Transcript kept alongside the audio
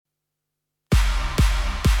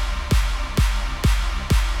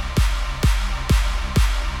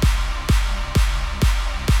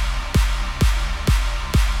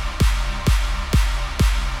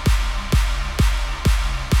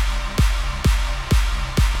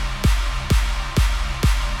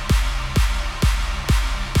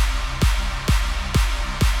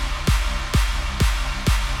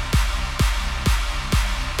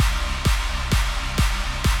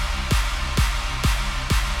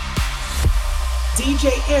DJ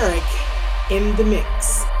Eric in the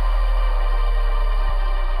mix.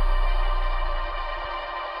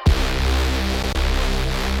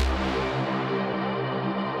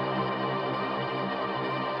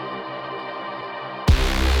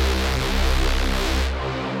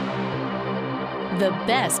 The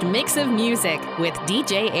best mix of music with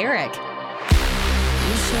DJ Eric.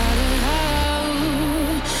 You shout it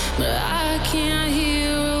out, but I can't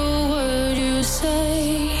hear a word you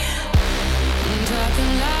say. I'm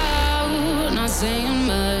talking loud, not saying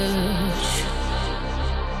much.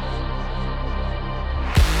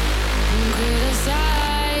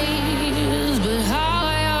 Criticize, but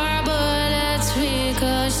how your bullets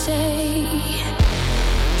ricochet.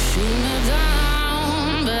 Shoot me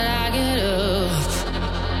down, but I get up.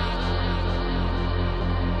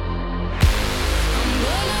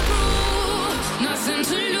 Nothing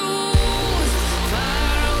to lose,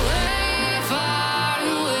 far away,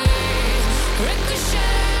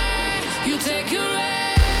 ricochet, you take your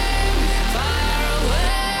aim, far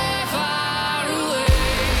away,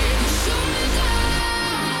 you shoot me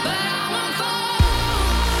down, but I won't fall,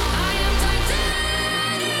 I am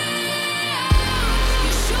titanium,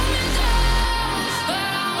 you shoot me down, but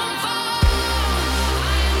I won't fall,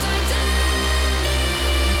 I am titanium.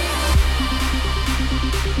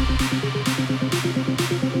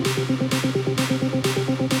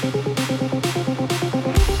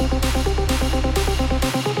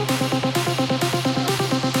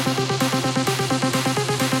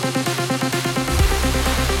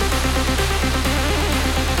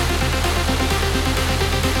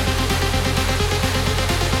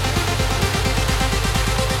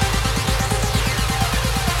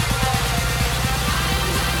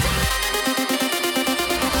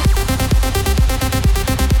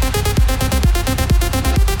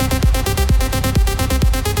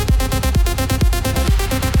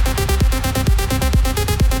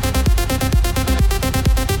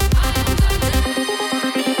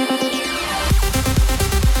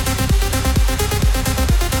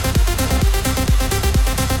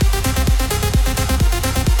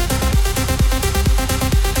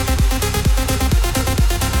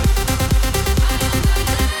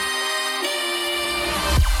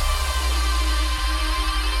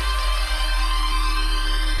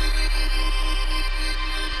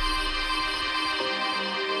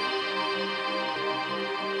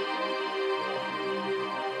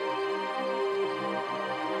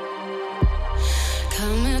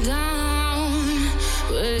 Coming down,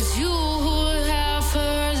 but it's you who have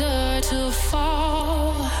further to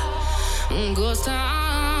fall. Ghost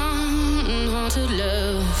town, haunted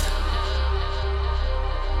love.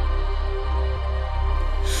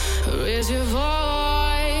 Raise your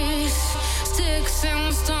voice, sticks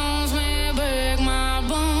and stones may break my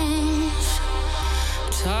bones.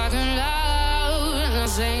 Talking loud, not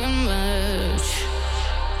saying much.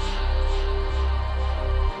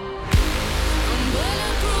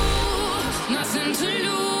 Nothing to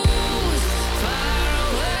lose, far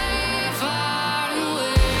away,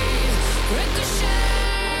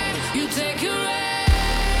 ricochet, you take your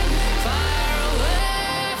aim, far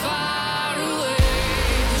away,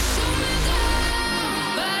 you shoot me down,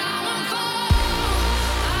 but I won't fall,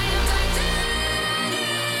 I am titanium,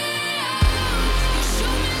 you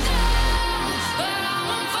shoot me down, but I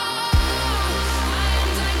won't fall, I am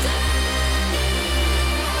titanium.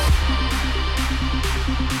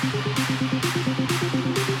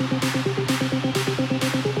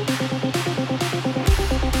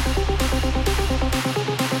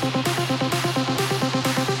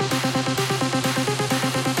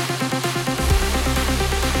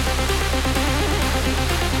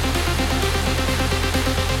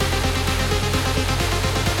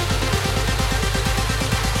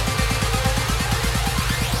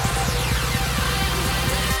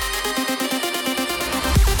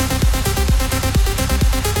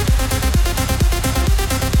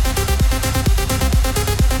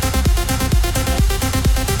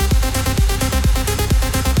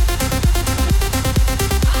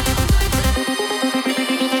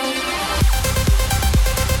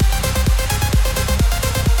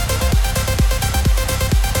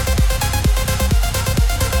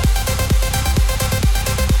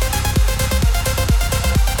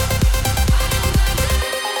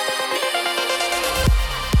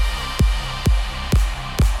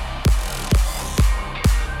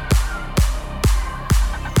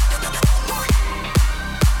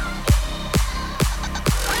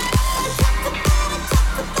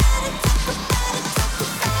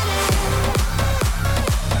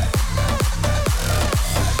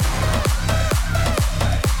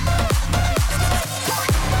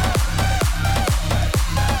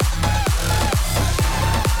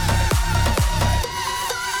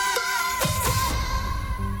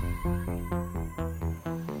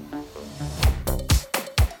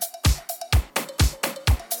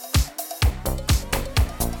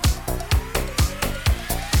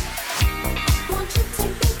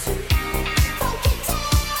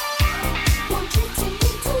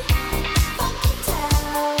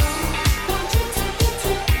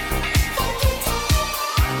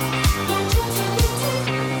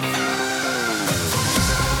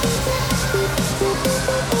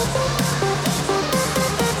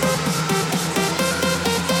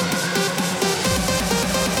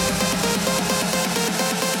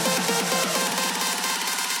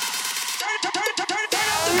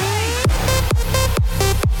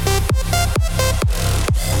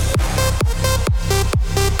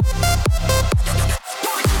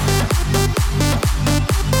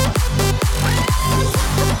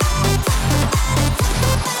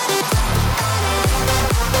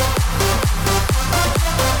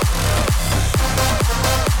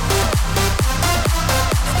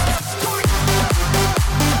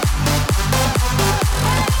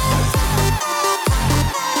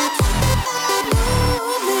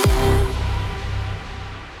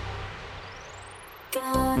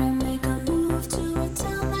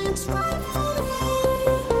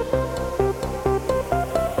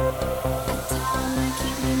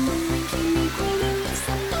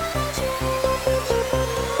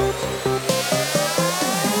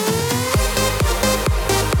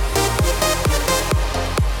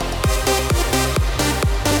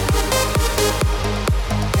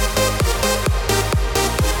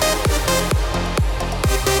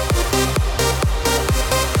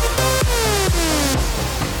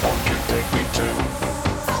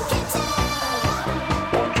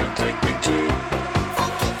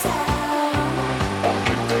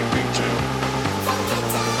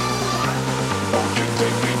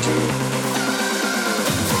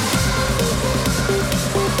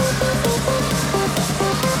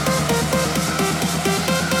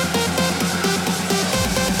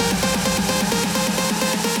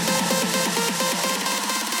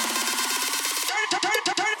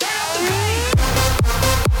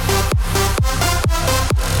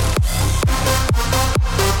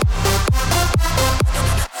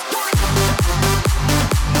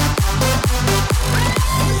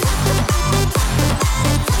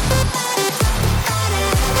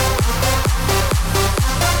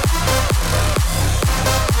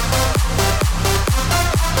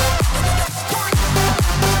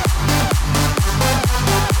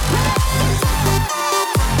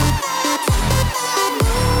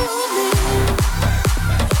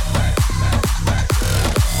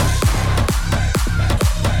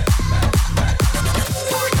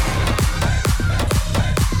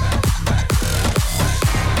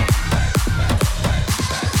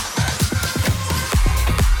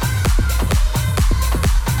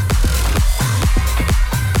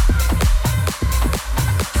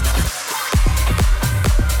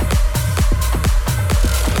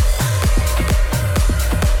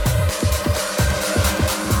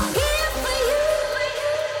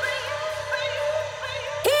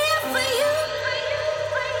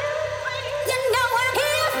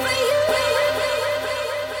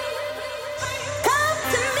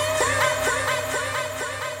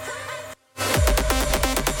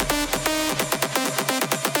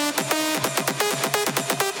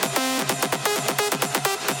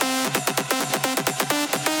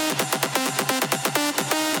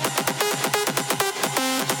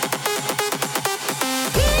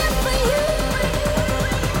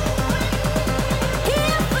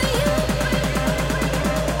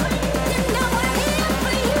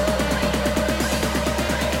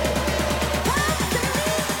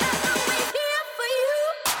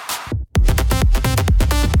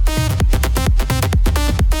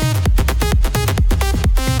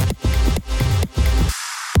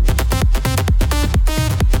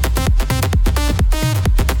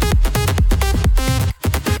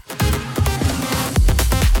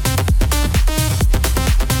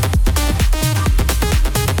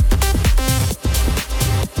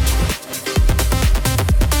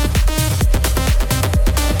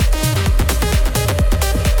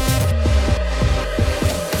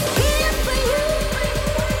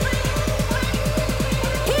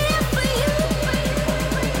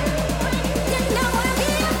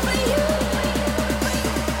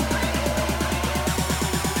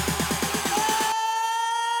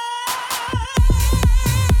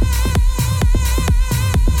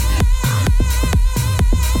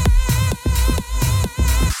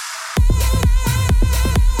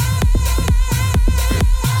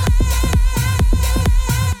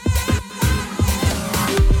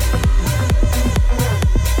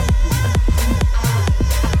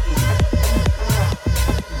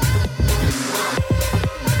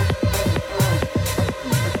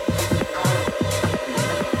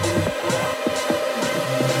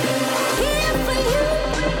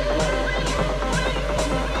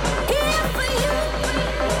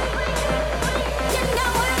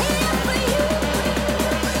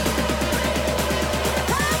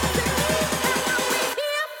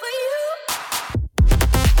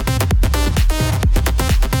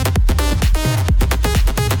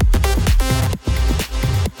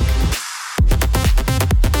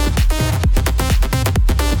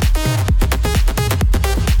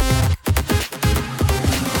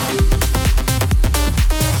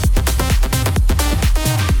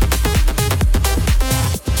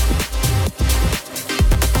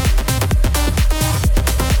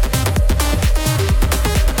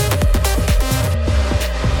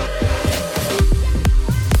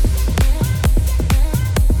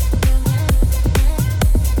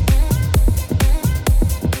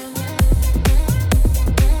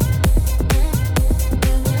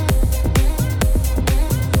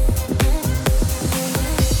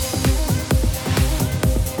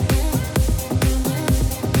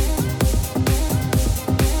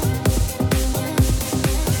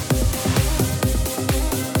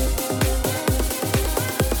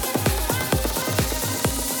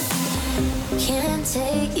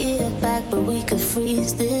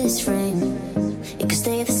 freeze this frame, it could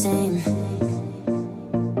stay the same.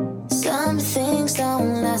 Some things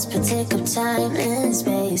don't last but take up time and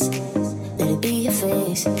space. Let it be your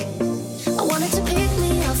face. I wanted to pick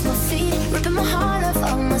me off my feet, ripping my heart off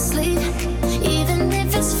on my sleeve, even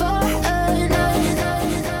if it's for a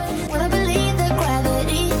night. When I believe that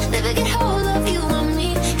gravity never get hold of you and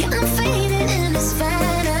me, yeah, I'm fading in this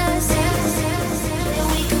fantasy. And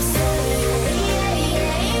we could say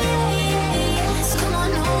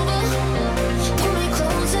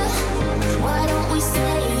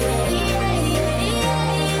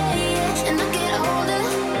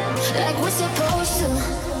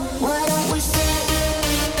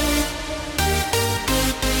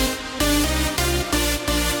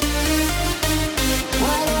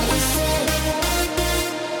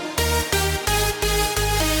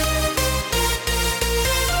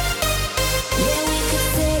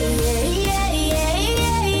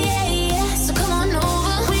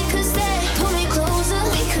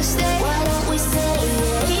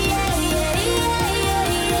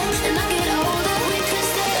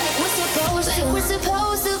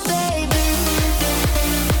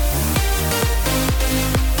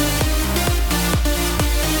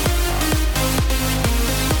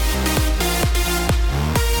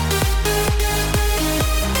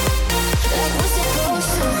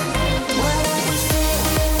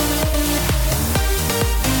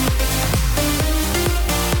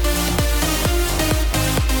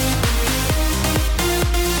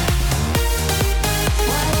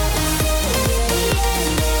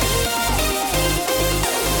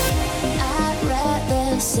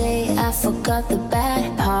say I forgot the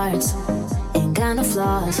bad parts. Ain't got no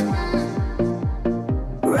flaws.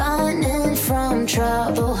 Running from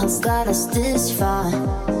trouble has got us this far.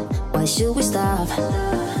 Why should we stop?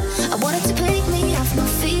 I wanted to pick me off my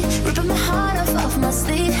feet, ripping my heart off my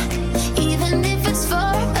sleeve, even if it's for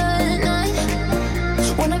a night.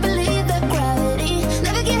 Wanna believe that gravity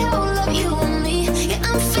never get hold of you and me. Yeah,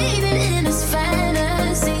 I'm fading in this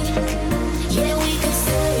fantasy. Yeah, we could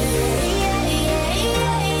stay.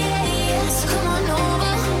 So come on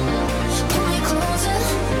over, pull me closer.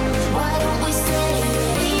 Why don't we stay?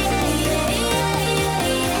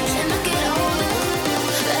 And not get older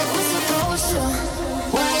like we're supposed to.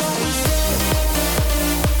 Why don't we stay?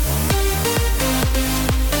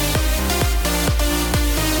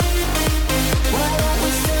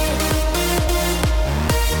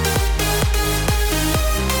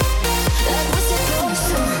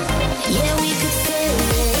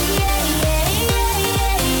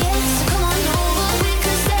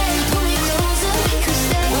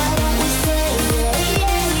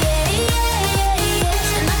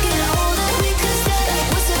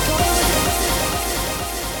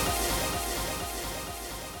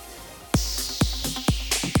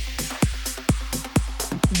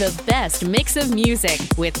 The best mix of music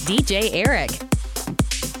with DJ Eric.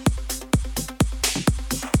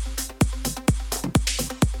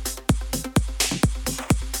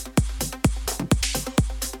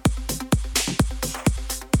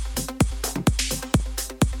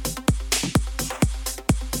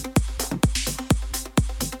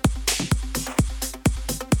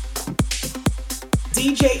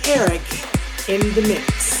 DJ Eric in the mix.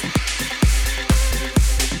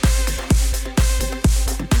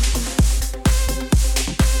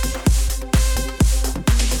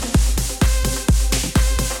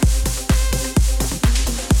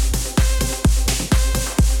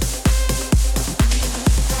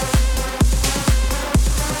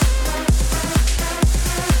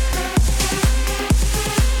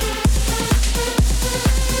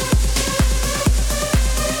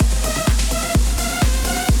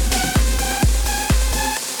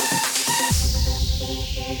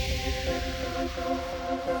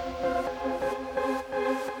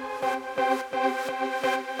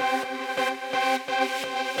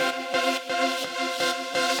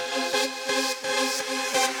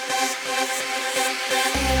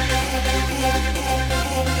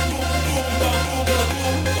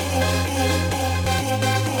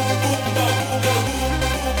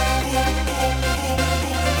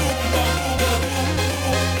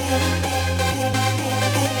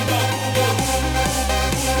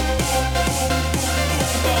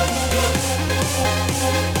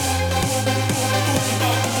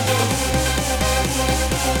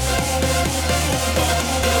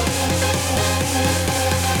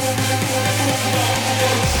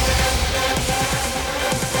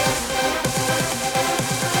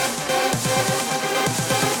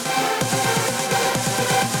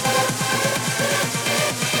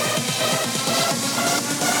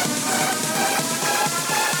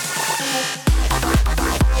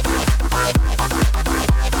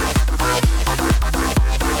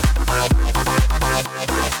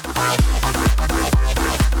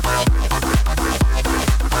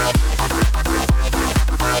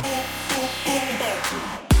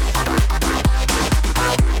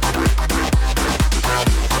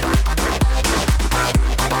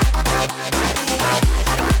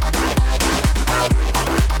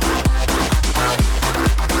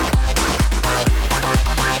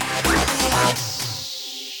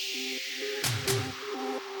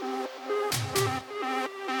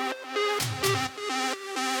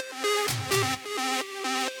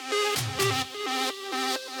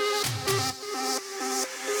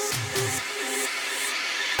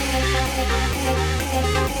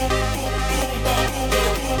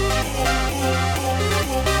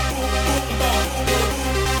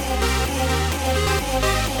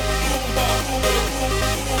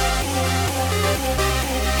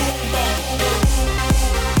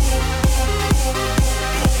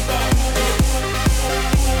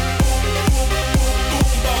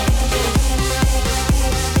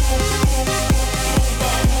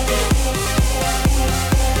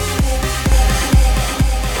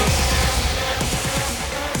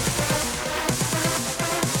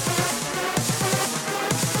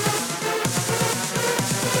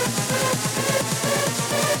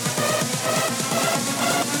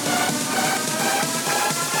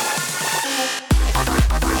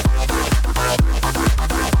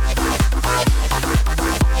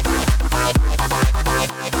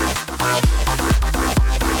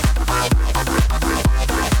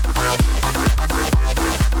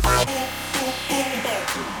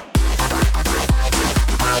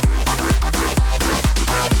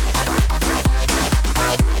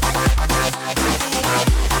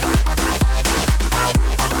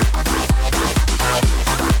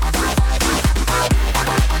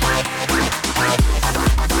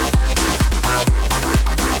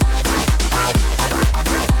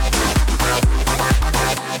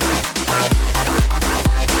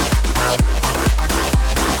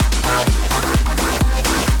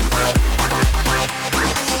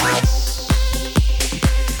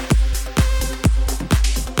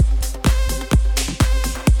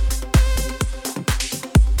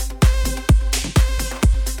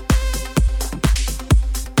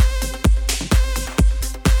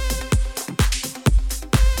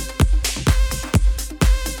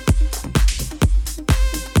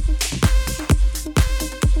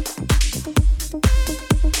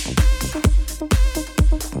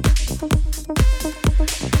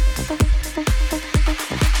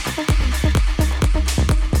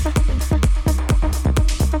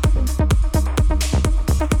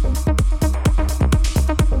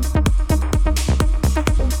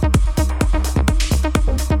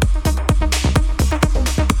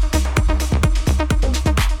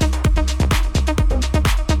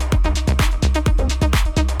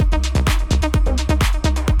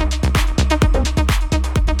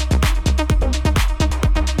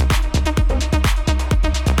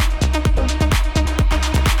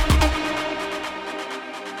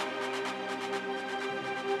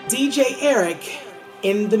 DJ Eric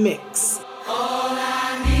in the mix. All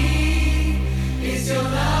I need is your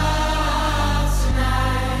love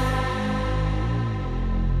tonight.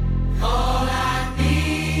 All I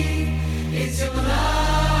need is your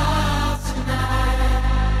love tonight.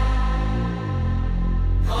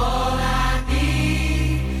 All I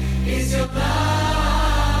need is your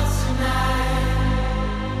love tonight.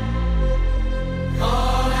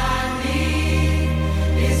 All I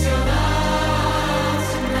need is your love.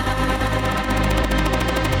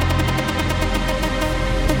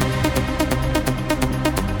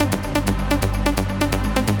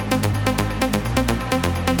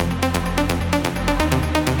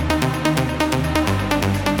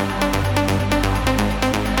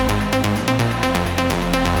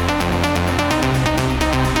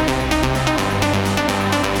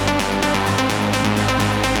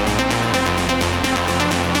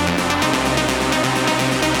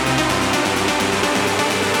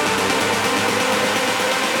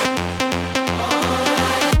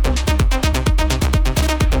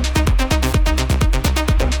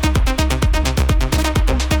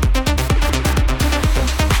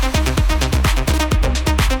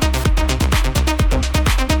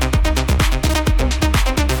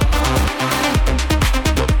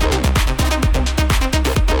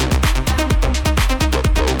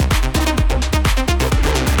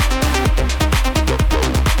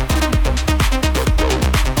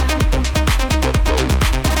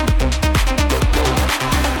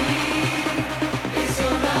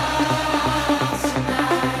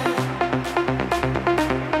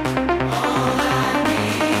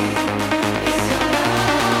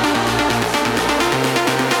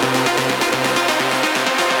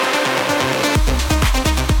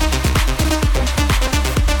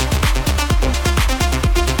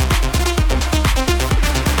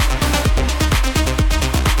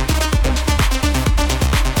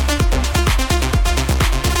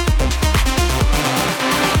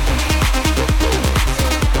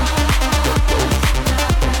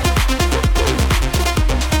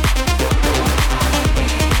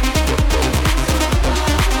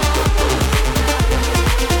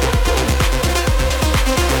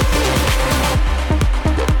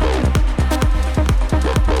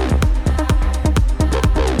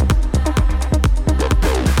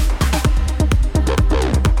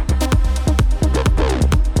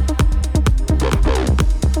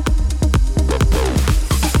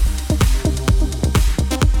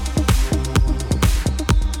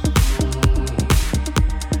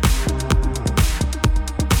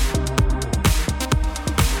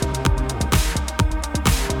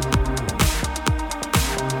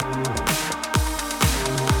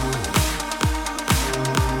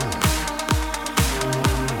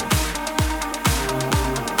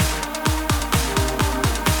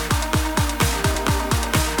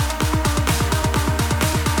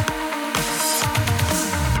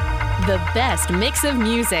 The best mix of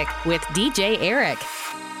music with DJ Eric.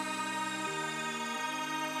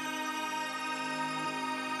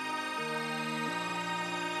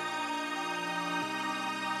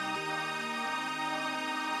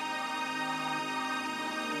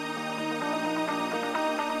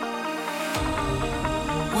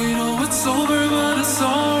 We know it's over, but it's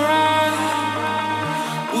alright.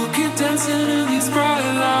 We'll keep dancing in these bright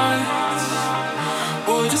lights.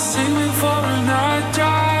 Boy, just take me for a night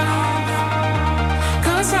drive.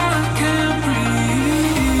 'Cause I can't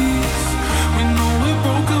breathe. We know we're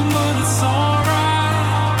broken, but it's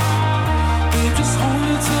alright. Babe, just hold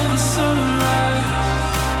me till the sunrise.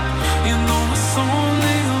 You know it's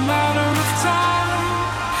only a matter of time.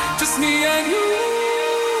 Just me and you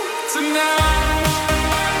tonight.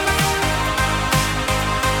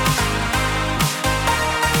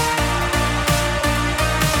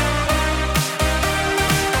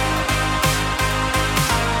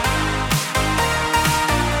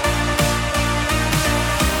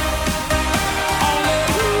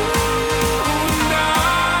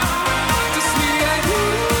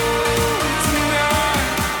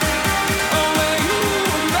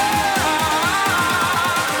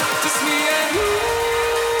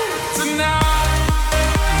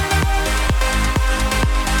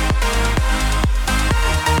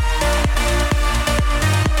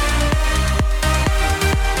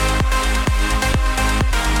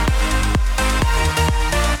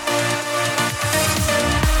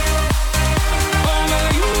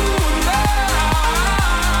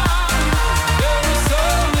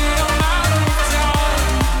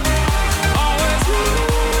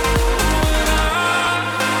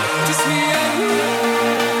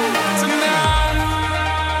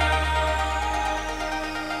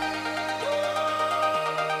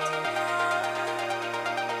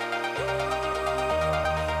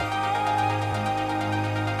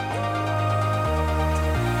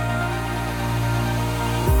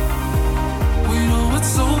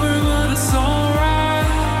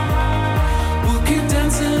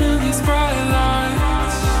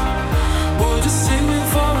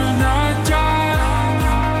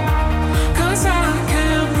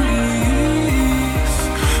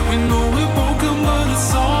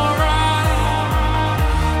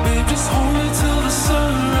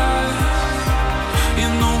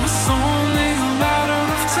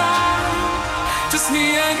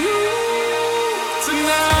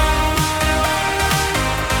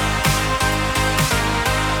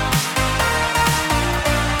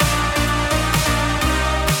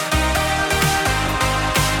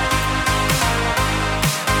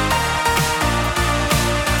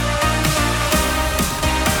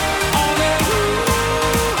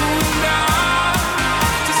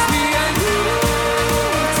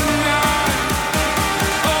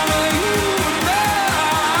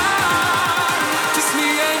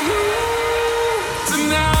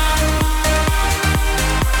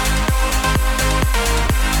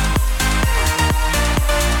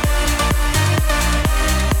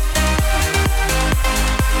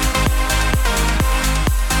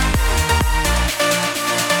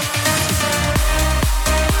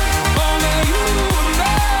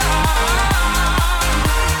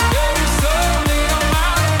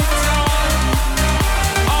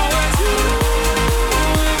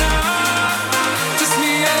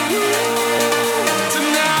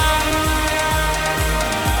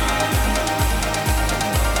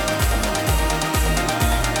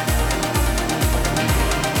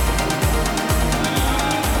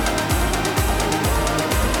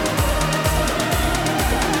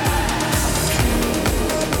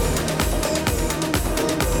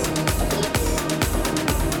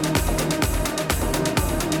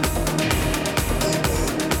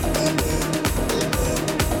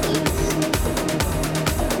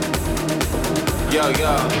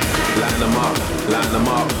 yeah. Line them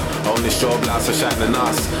up. Only strobe lights are shining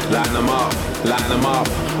us. Line them up.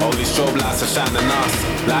 Only strobe lights are shining us.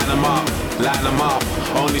 Line them up.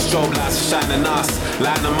 Only strobe lights are shining us.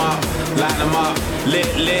 Line them up.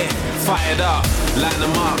 Lit, fired up. Line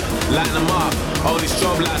them up. Only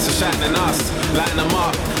strobe lights are shining us. Line them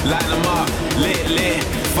up. Lit,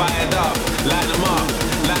 fired up. Line them up.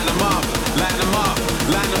 Line them up. Line them up.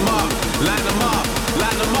 Line them up. Line them up.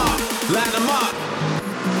 Line them up. Line them up.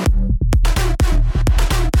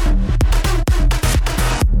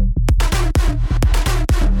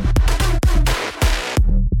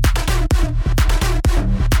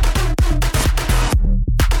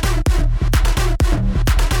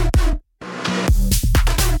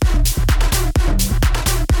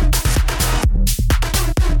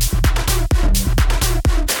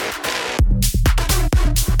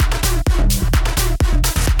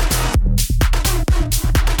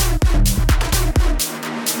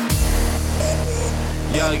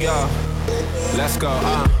 Yo, let's go,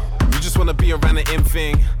 You just wanna be around the in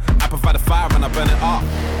thing. I provide a fire and I burn it up.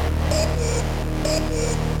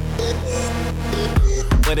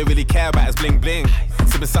 What they really care about is bling bling.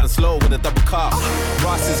 Sipping something slow with a double cup.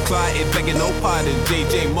 Ross is clotted, begging no pardon.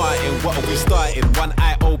 JJ Martin, what have we started? One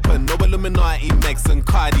eye open, no Illuminati. Megs and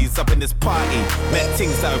Cardis up in this party. Met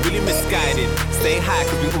things that are really misguided. Stay high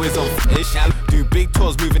cause we always on fish. Do big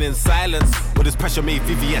tours moving in silence. With this pressure made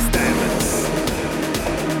VVS diamonds.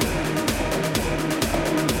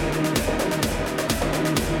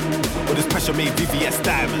 With this pressure made VVS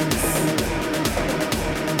diamonds.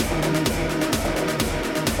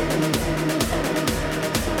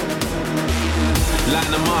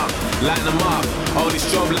 Line them up. All these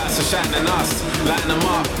strobe lights are shining us. Line them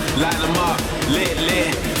up.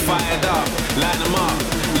 Lit, fired up. Line them up.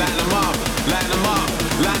 Line them up. Line them up.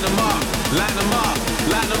 Line them up. Line them up.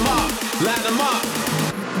 Line them up. Line them up.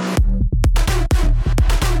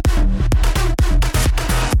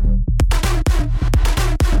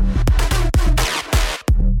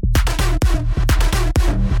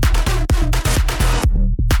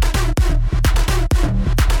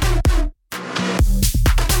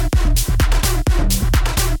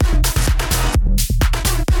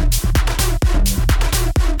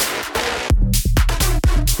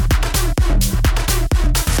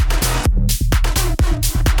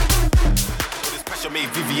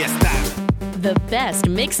 The best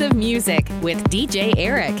mix of music with DJ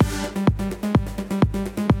Eric.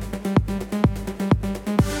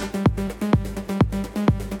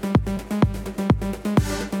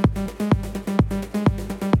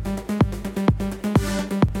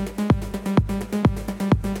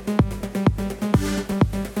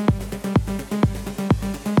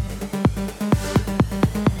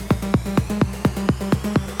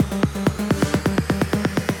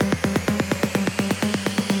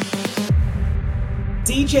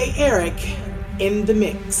 DJ Eric in the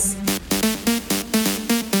mix.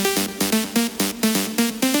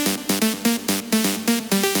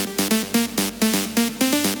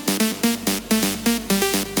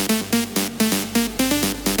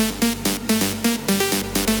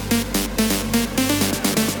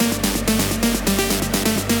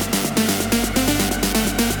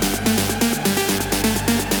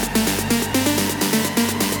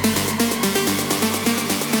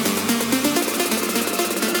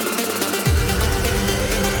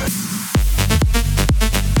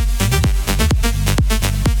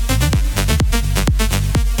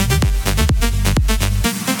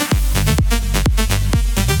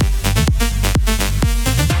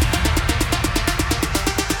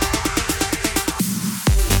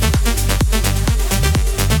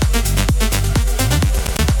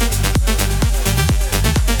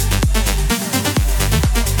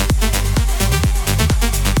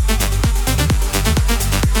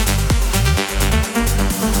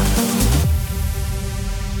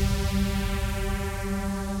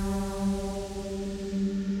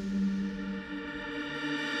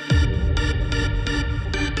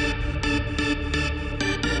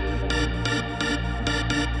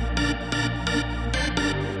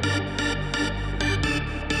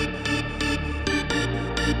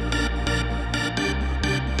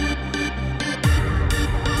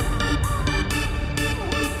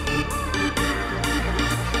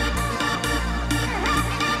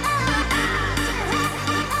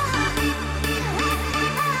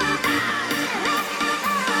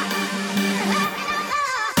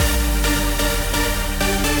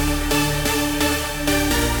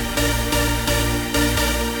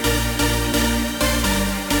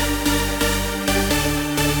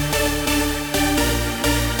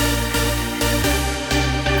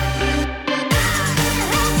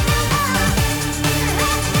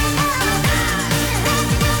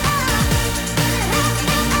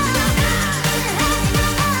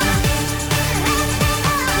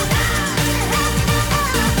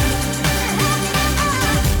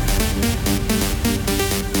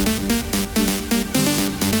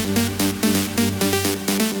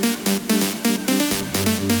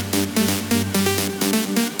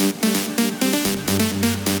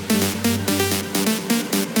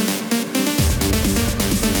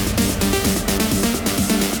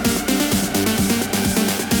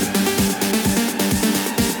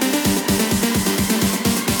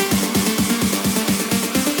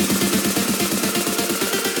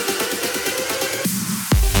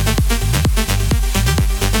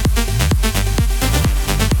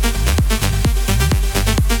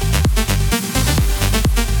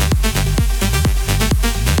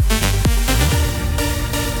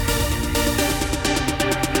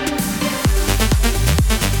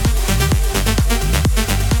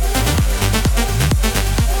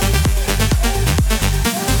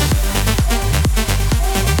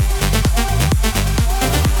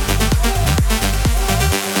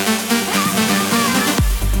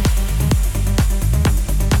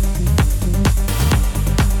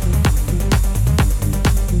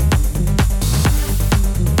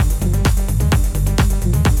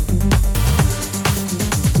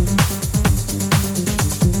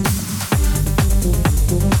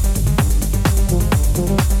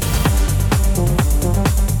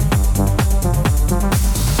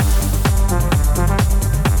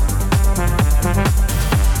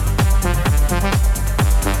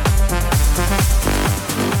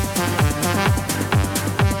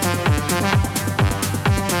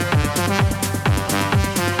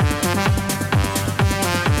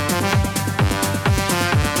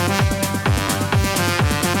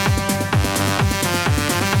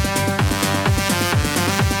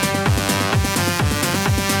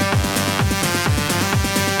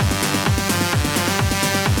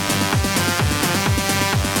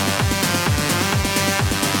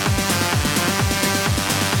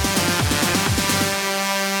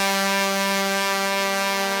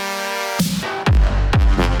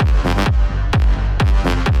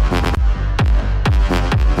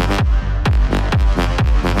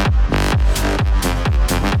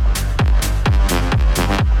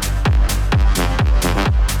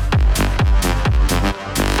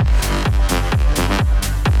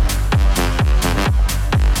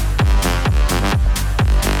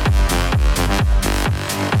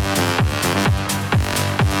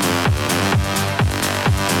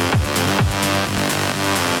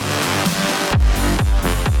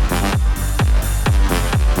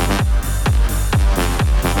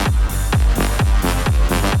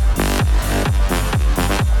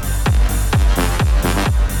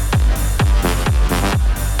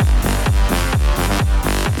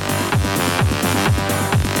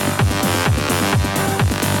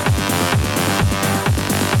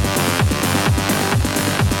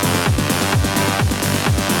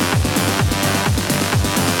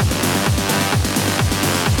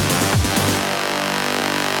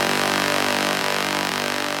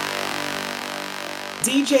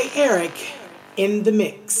 DJ Eric in the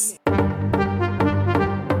mix.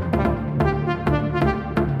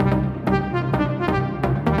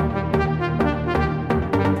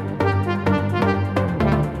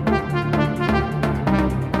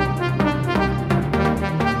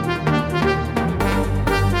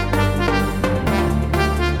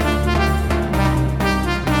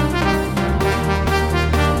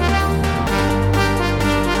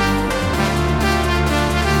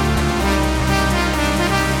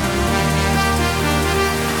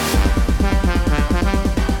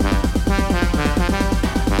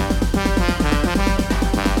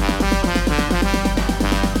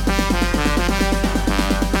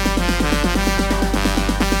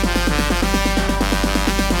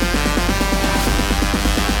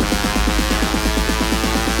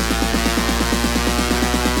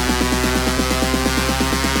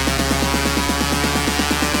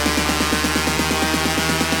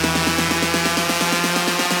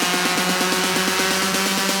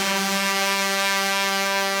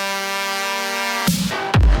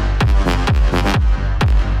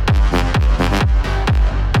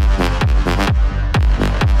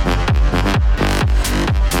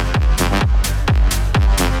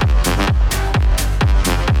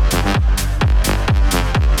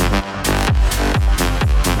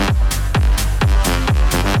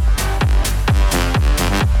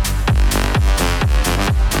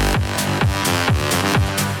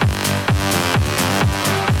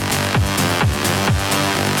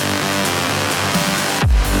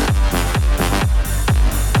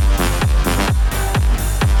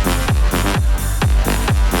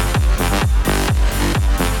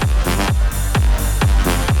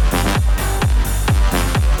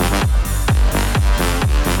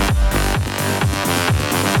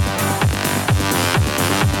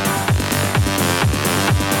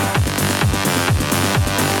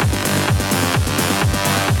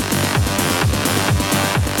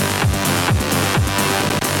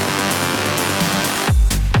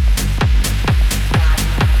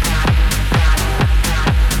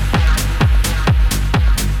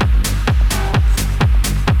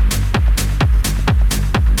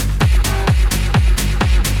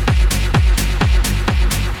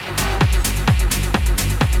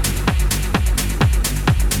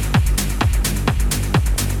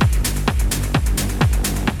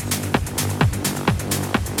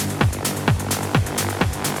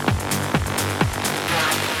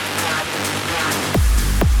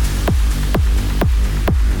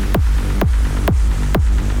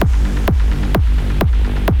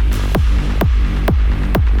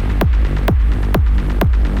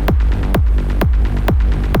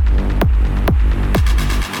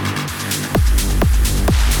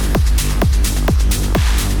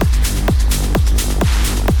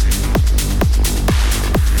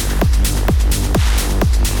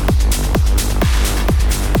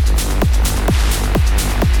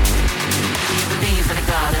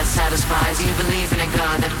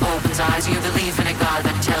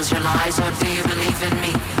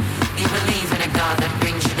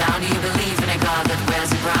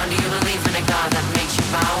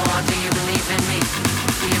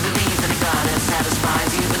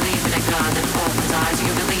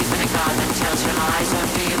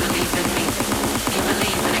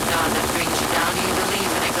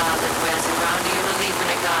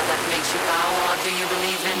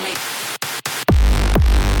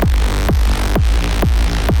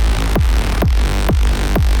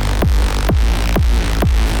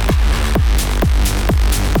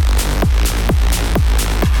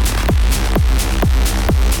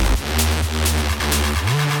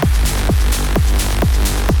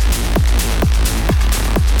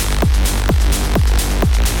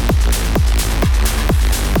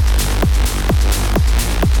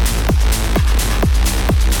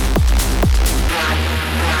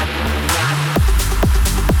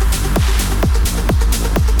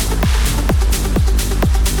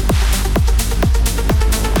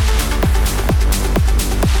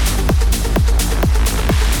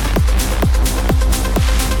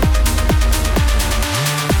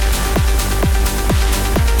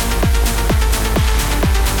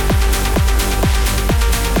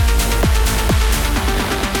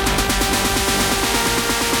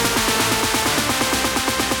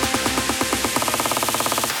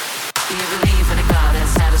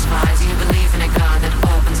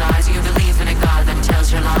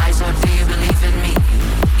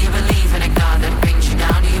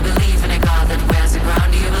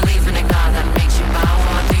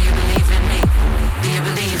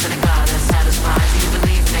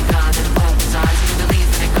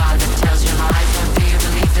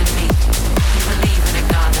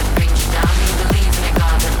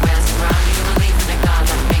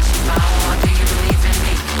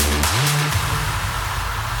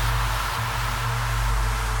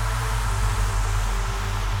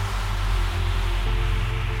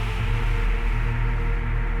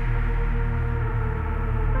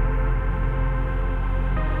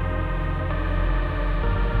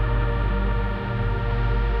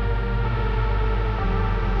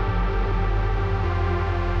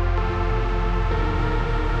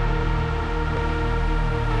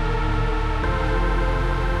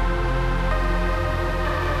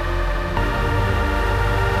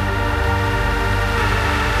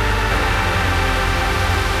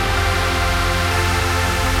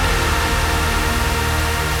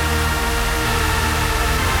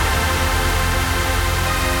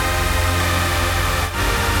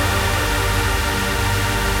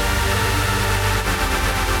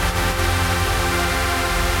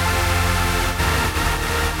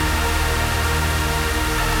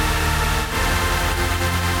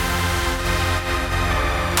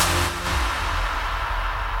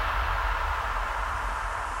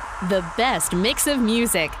 The best mix of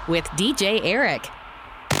music with DJ Eric.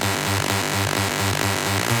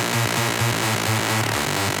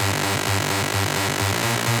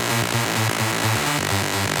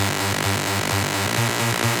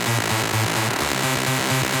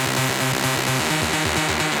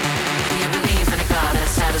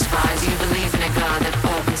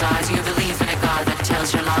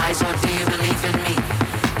 Or do you believe in me?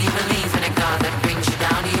 Do you believe in a God that brings you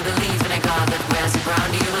down? Do you believe in a God that wears the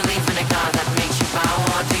crown? Do you believe in a God that makes you bow?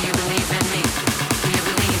 Or do you believe in me? Do you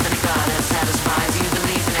believe in a God that satisfies? Do you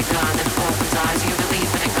believe in a God that opens eyes? Do you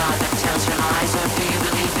believe in a God that tells your lies? Or do you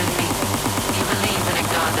believe in me? Do you believe in a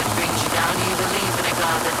God that brings you down? Do you believe in a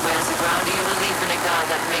God that wears the crown? Do you believe in a God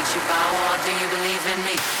that makes you bow? Or do you believe in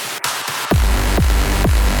me?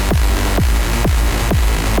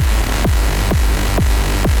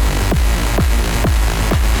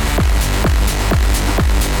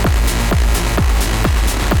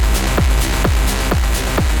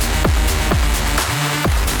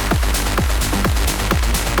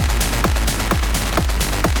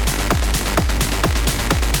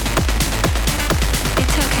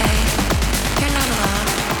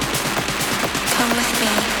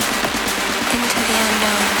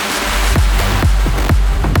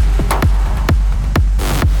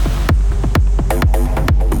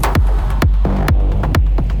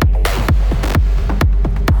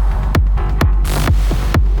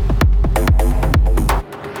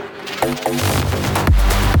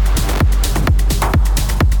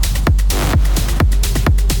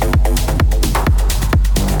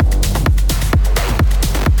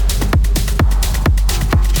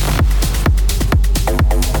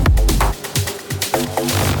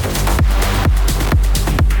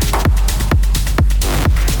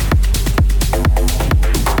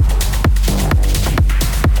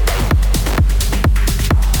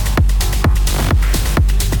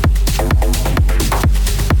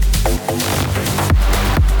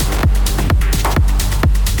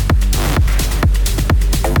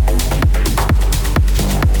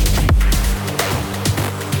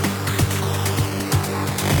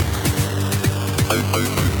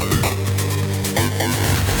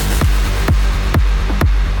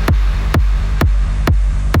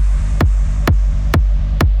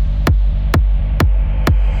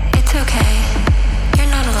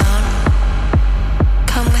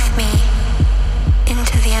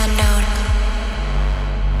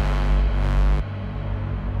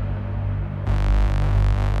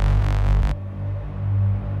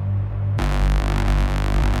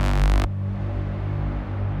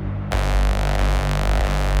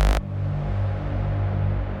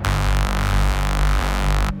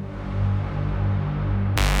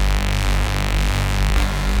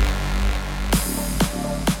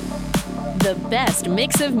 The best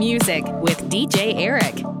mix of music with DJ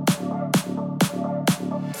Eric.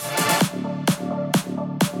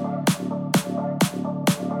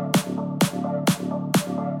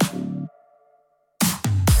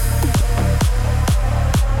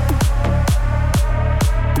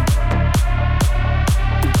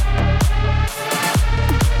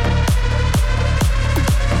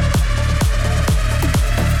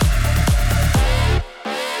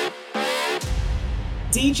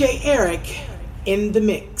 DJ Eric in the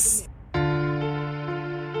mix.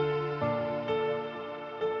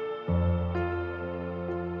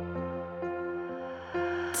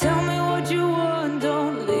 Tell me what you want,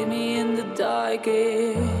 don't leave me in the dark.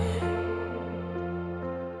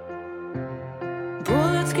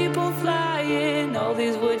 Bullets keep on flying, all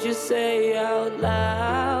these words you say out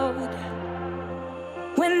loud.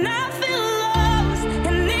 When I feel lost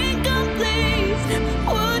and incomplete,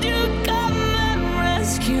 would you come and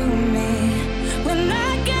rescue me? When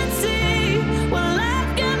I can't see what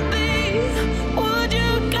life can be, would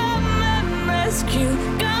you come and rescue?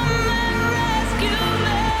 Come and rescue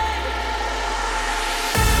me.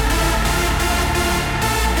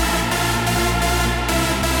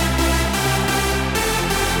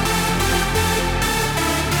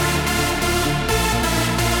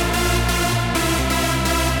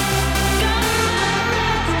 Come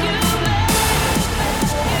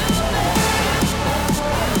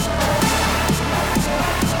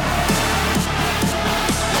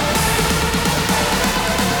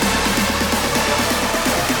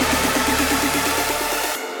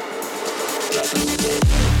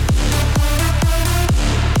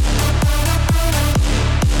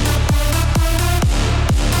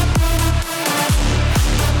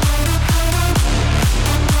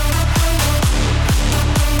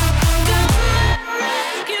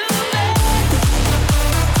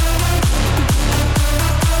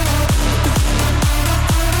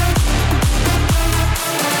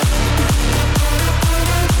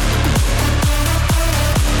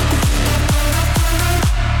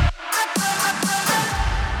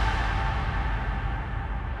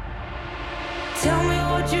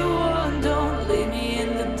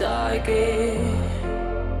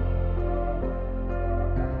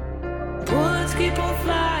people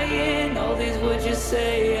flying, all these would you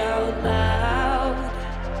say out loud?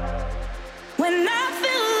 When I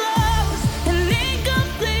feel lost and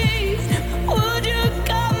incomplete, would you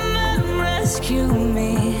come and rescue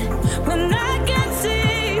me? When I can't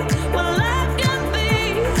see what life can be,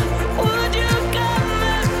 would you come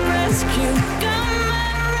and rescue me?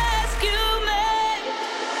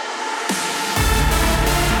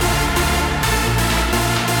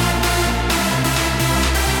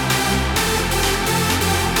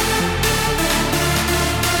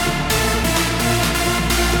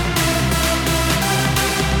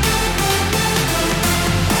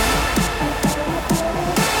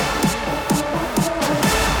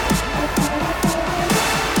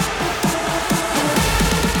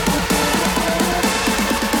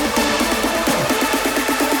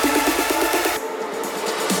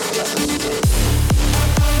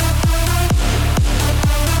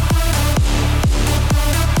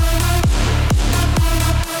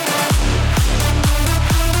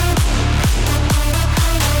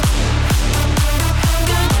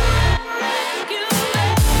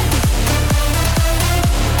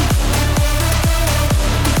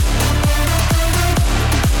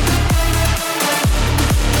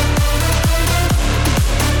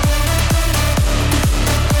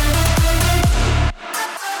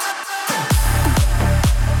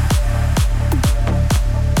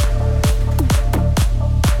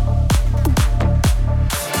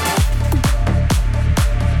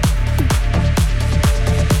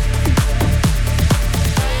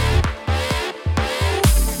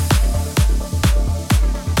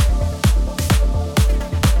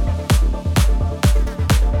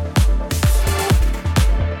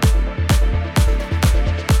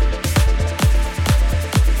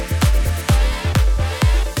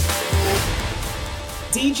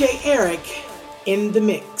 DJ Eric in the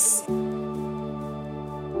mix.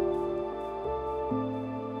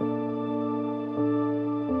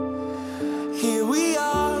 Here we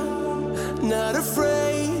are, not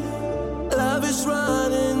afraid. Love is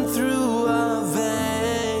running through our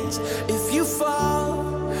veins. If you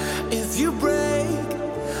fall, if you break,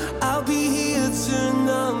 I'll be here to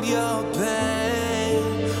numb your pain.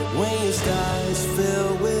 When your skies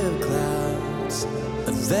fill with clouds,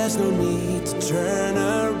 there's no need to turn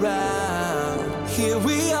around. Here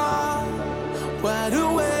we are, wide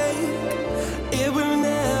awake. It will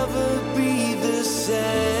never be the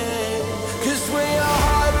same. 'Cause when your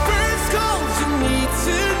heart breaks cold, you need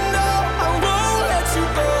to know I won't let you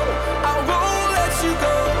go. I won't let you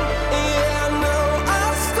go. Yeah, I know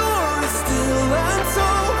our story's still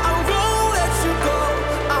untold. I won't let you go.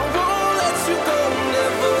 I won't let you go,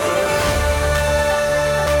 never.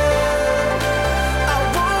 I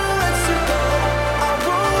won't let you go. I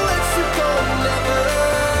won't let you go, never.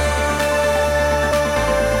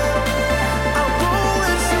 I won't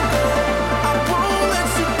let you go. I won't let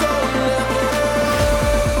you go, never.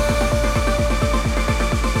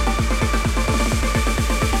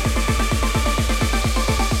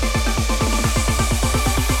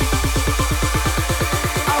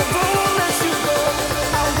 I won't let you go.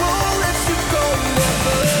 I won't let you go,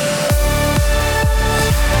 never.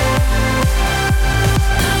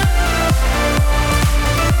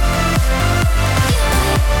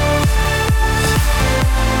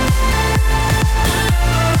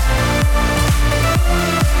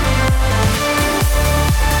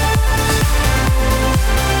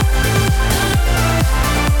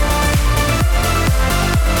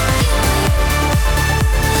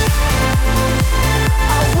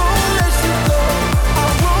 I won't let you go. I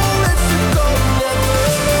won't let you go, never.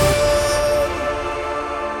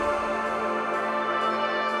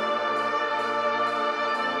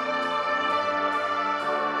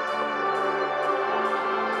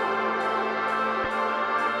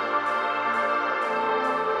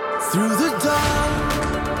 Through the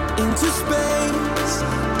dark, into space,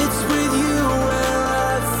 it's with you where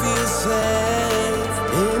I feel safe.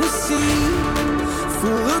 In a sea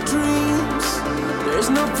full of dreams, there's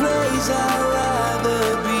no place I'd rather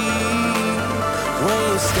be. When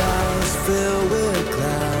your skies fill with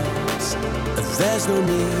clouds, there's no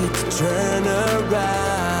need to turn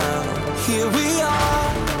around. Here we are,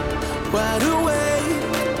 wide awake.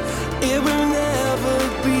 It will never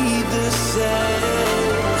be the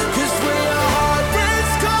same. 'Cause when your heart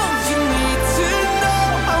breaks cold, you need to know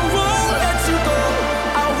I won't let you go.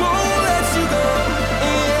 I won't let you go.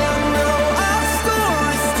 Yeah, I know our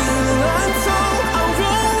story's still untold. I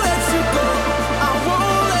won't let you go. I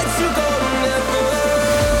won't let you go, never.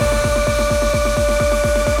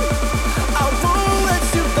 I won't let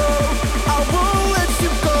you go. I won't let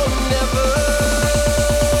you go, never.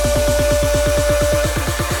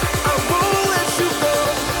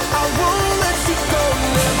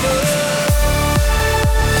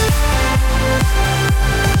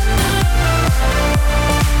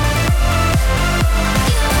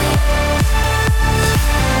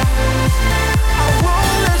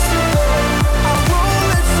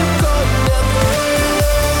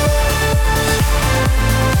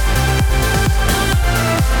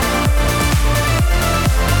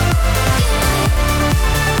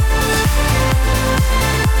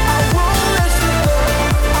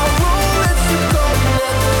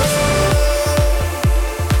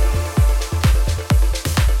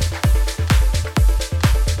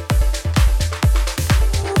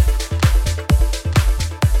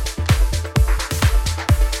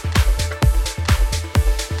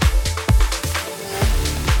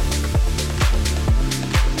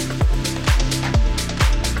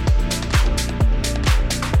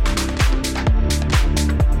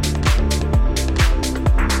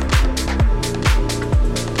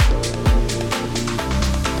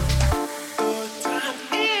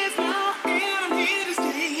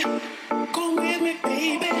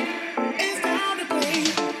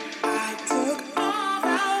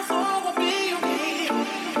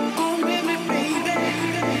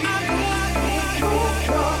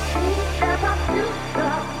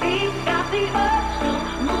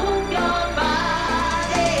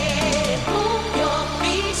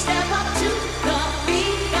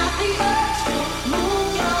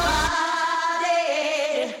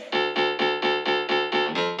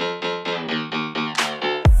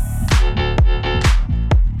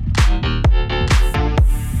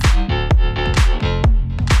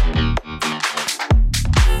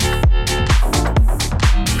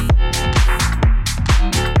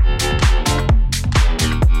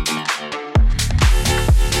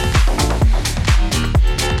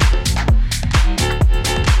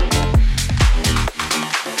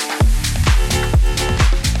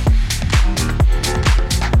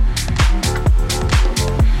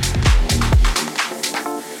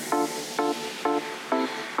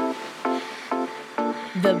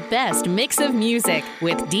 best mix of music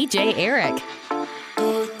with DJ Eric.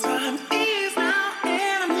 Good time is now,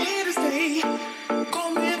 and I'm here to stay.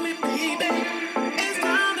 Come with me, baby. It's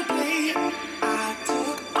time to play. I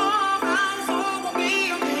took all I so we'll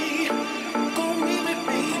be okay. Come with me,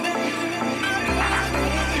 baby.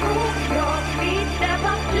 Move your feet, step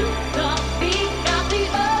up to the beat. Got the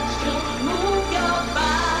urge to move your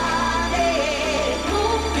body.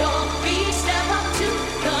 Move your feet, step up to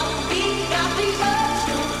the beat. Got the urge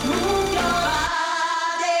to move your body.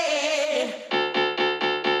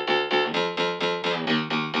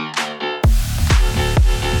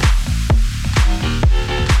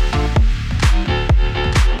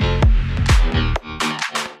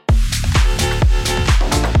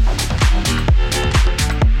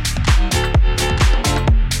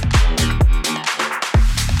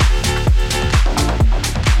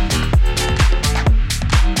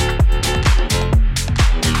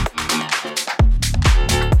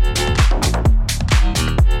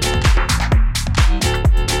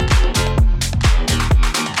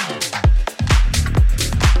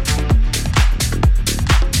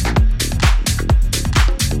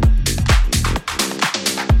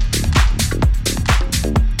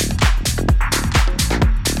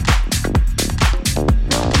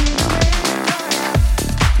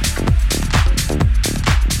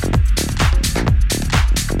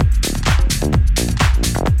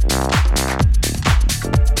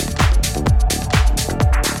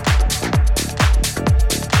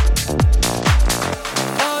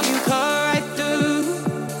 Oh, you cut right through.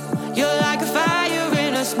 You're like a fire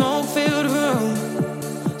in a smoke-filled room.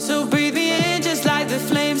 So breathe me in just like the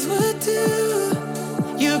flames would do.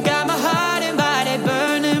 You got my heart and body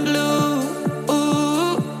burning blue.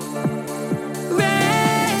 Ooh.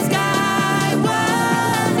 Red sky,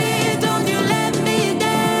 warning, don't you let me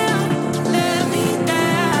down, let me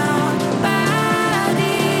down.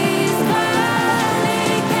 Body's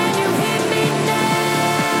calling, can you hear me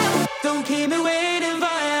now? Don't keep me waiting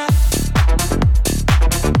for ya.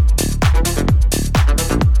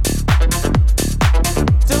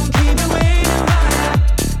 Don't keep me waiting for ya.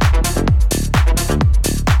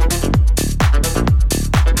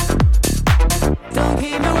 Don't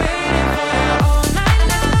keep me waiting for ya all night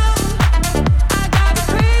long. I got a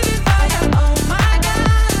craving for ya, oh my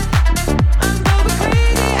God. I'm going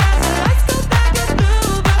crazy as the lights go black and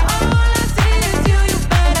blue, but all I see is you. You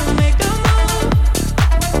better make a move.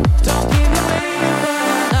 Don't keep me waiting for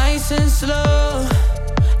ya. Nice and slow,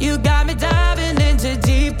 you got me diving into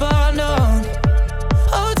deep unknown.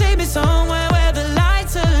 Oh, take me somewhere where the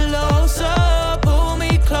lights are low. So pull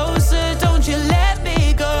me closer, don't you let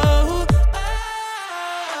me go.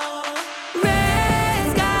 Oh,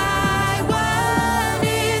 red sky,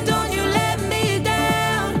 warning, don't you let me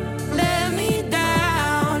down, let me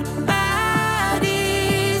down.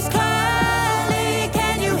 Body's calling,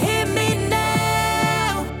 can you hear me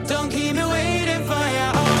now? Don't keep me waiting for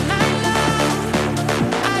ya all night long.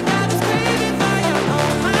 I got this craving for ya,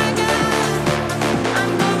 oh my God.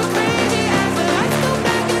 I'm going crazy as the lights go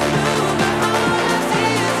black and blue, but all I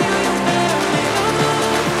see is you. You better make a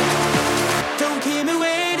move. Don't keep me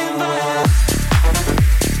waiting for ya.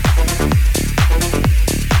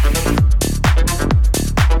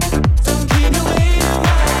 Don't keep me waiting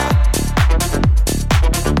for ya.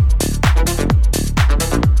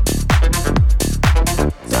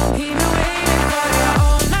 Don't keep me waiting for ya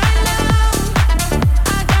all night long.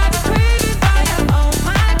 I got this craving for ya, oh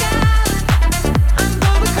my God. I'm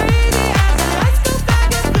going crazy as the lights go black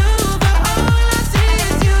and blue, but all I see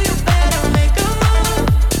is you. You better make a move.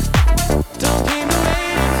 Don't keep me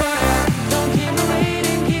waiting for ya. Don't keep me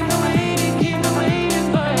waiting, keep me waiting, keep me waiting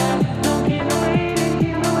for ya. Don't keep me waiting,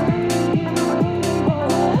 keep me waiting, keep me waiting for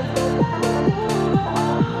ya.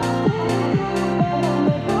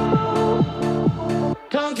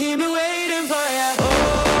 Don't keep me waiting for ya.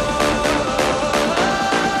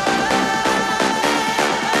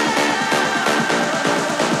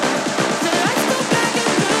 The lights go black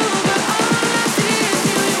and blue, but all I see is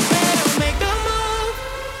you. You better make a move.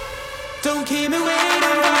 Don't keep me waiting.